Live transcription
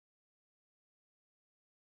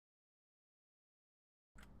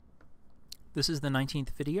This is the 19th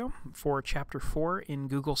video for Chapter 4 in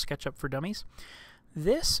Google SketchUp for Dummies.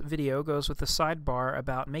 This video goes with the sidebar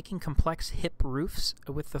about making complex hip roofs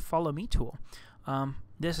with the Follow Me tool.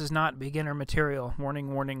 This is not beginner material.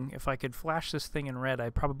 Warning, warning. If I could flash this thing in red, I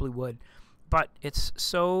probably would. But it's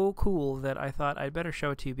so cool that I thought I'd better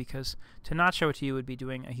show it to you, because to not show it to you would be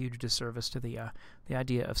doing a huge disservice to the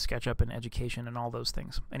idea of SketchUp and education and all those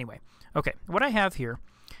things. Anyway, okay, what I have here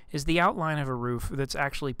is the outline of a roof that's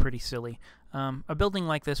actually pretty silly. A building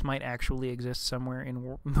like this might actually exist somewhere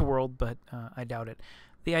in the world, but I doubt it.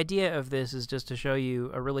 The idea of this is just to show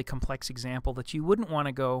you a really complex example that you wouldn't want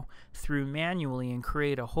to go through manually and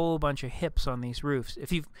create a whole bunch of hips on these roofs.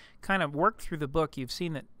 If you've kind of worked through the book, you've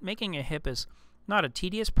seen that making a hip is not a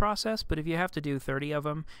tedious process, but if you have to do 30 of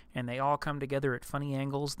them and they all come together at funny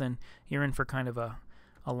angles, then you're in for kind of a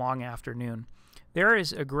long afternoon. There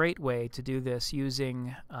is a great way to do this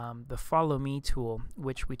using the Follow Me tool,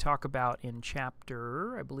 which we talk about in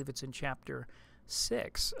chapter, I believe it's in chapter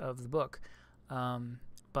 6 of the book.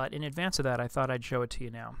 But in advance of that, I thought I'd show it to you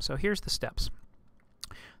now. So here's the steps.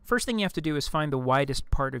 First thing you have to do is find the widest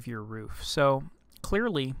part of your roof. So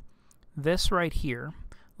clearly, this right here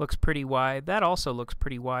looks pretty wide. That also looks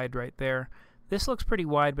pretty wide right there. This looks pretty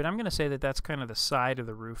wide, but I'm going to say that that's kind of the side of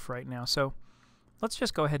the roof right now. So let's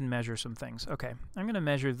just go ahead and measure some things. Okay, I'm going to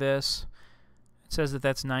measure this. It says that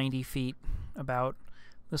that's 90 feet about.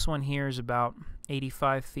 This one here is about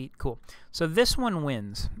 85 feet. Cool. So this one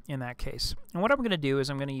wins in that case. And what I'm going to do is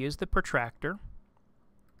I'm going to use the protractor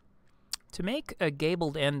to make a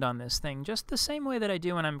gabled end on this thing, just the same way that I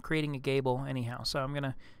do when I'm creating a gable anyhow. So I'm going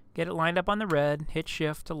to get it lined up on the red, hit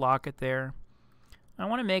shift to lock it there. I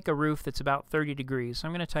want to make a roof that's about 30 degrees. So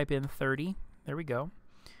I'm going to type in 30. There we go.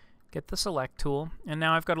 Get the select tool. And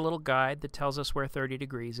now I've got a little guide that tells us where 30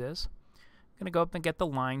 degrees is. I'm going to go up and get the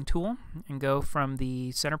line tool and go from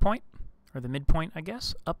the center point, or the midpoint, I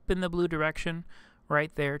guess, up in the blue direction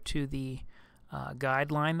right there to the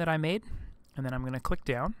guideline that I made. And then I'm going to click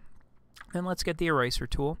down. Then let's get the eraser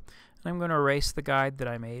tool. And I'm going to erase the guide that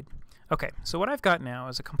I made. Okay, so what I've got now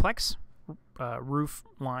is a complex roof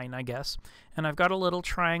line, I guess. And I've got a little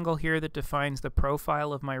triangle here that defines the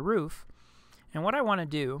profile of my roof. And what I want to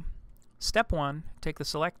do, step 1, take the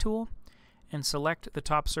select tool and select the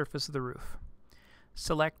top surface of the roof.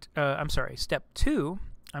 Step 2,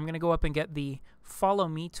 I'm going to go up and get the Follow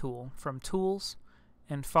Me tool from Tools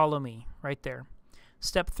and Follow Me right there.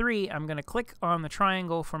 Step 3, I'm going to click on the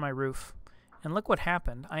triangle for my roof, and look what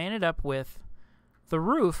happened. I ended up with the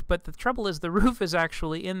roof, but the trouble is the roof is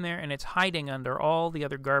actually in there and it's hiding under all the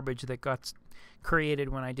other garbage that got created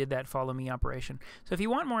when I did that Follow Me operation. So if you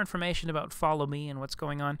want more information about Follow Me and what's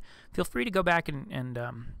going on, feel free to go back and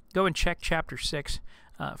go and check chapter 6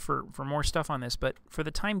 for more stuff on this. But for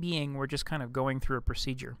the time being, we're just kind of going through a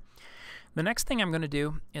procedure. The next thing I'm going to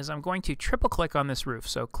do is I'm going to triple click on this roof.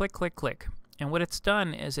 So click, click, click. And what it's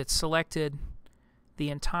done is it's selected the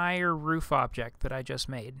entire roof object that I just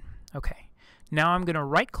made. Okay. Now I'm going to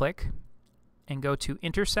right click and go to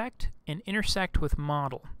Intersect and Intersect with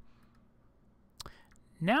Model.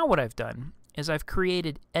 Now what I've done is I've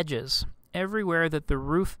created edges everywhere that the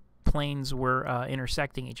roof planes were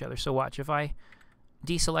intersecting each other. So watch, if I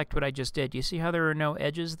deselect what I just did, you see how there are no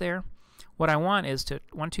edges there? What I want is to,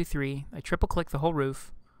 1, 2, 3, I triple click the whole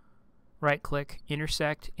roof, right click,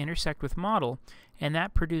 intersect, intersect with model, and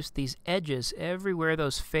that produced these edges everywhere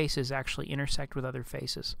those faces actually intersect with other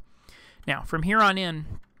faces. Now from here on in,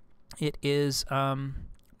 it is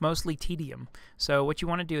mostly tedium. So what you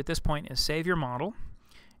want to do at this point is save your model,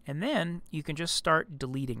 and then you can just start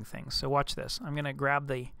deleting things. So watch this. I'm going to grab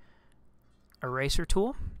the eraser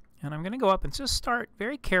tool, and I'm going to go up and just start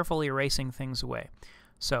very carefully erasing things away.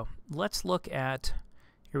 So let's look at,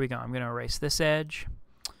 here we go. I'm going to erase this edge.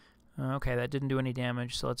 Okay, that didn't do any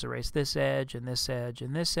damage, so let's erase this edge and this edge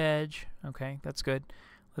and this edge. Okay, that's good.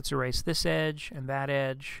 Let's erase this edge and that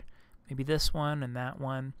edge, maybe this one and that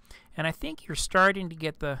one. And I think you're starting to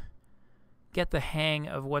get the hang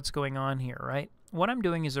of what's going on here, right? What I'm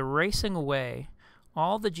doing is erasing away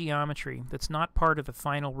all the geometry that's not part of the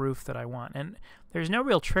final roof that I want. And there's no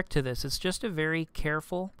real trick to this. It's just a very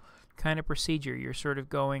careful kind of procedure. You're sort of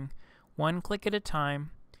going one click at a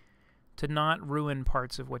time to not ruin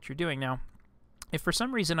parts of what you're doing. Now, if for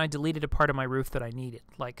some reason I deleted a part of my roof that I needed,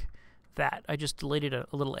 like that, I just deleted a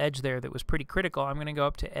little edge there that was pretty critical, I'm going to go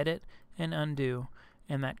up to Edit and Undo,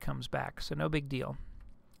 and that comes back. So no big deal.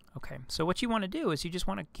 Okay, so what you want to do is you just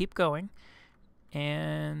want to keep going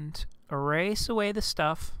and erase away the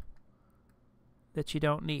stuff that you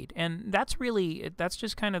don't need. And that's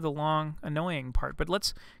just kind of the long, annoying part. But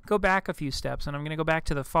let's go back a few steps, and I'm going to go back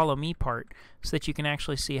to the follow me part so that you can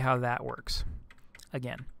actually see how that works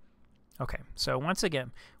again. Okay, so once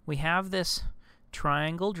again, we have this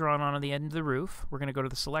triangle drawn on the end of the roof. We're going to go to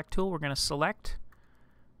the select tool. We're going to select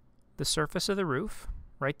the surface of the roof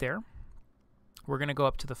right there. We're going to go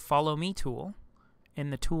up to the follow me tool in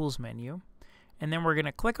the tools menu, and then we're going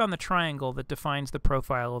to click on the triangle that defines the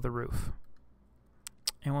profile of the roof.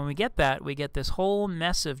 And when we get that, we get this whole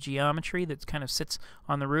mess of geometry that kind of sits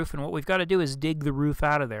on the roof, and what we've got to do is dig the roof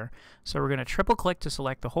out of there. So we're going to triple click to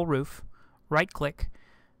select the whole roof, right click,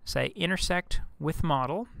 say intersect with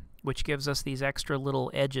model, which gives us these extra little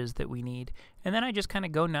edges that we need, and then I just kind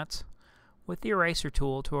of go nuts with the eraser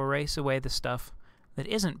tool to erase away the stuff that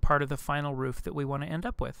isn't part of the final roof that we want to end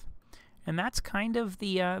up with. And that's kind of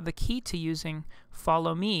the key to using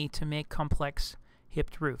follow me to make complex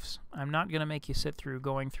hipped roofs. I'm not going to make you sit through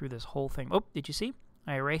going through this whole thing. Oh, did you see?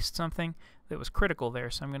 I erased something that was critical there,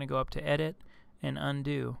 so I'm going to go up to Edit and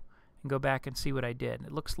Undo and go back and see what I did.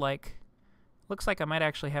 It looks like I might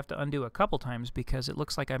actually have to undo a couple times because it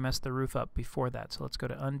looks like I messed the roof up before that. So let's go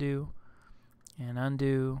to Undo and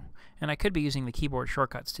Undo. And I could be using the keyboard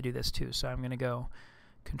shortcuts to do this too. So I'm going to go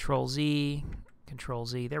Control-Z,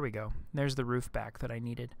 Control-Z. There we go. There's the roof back that I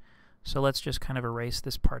needed. So let's just kind of erase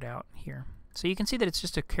this part out here. So you can see that it's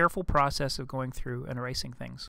just a careful process of going through and erasing things.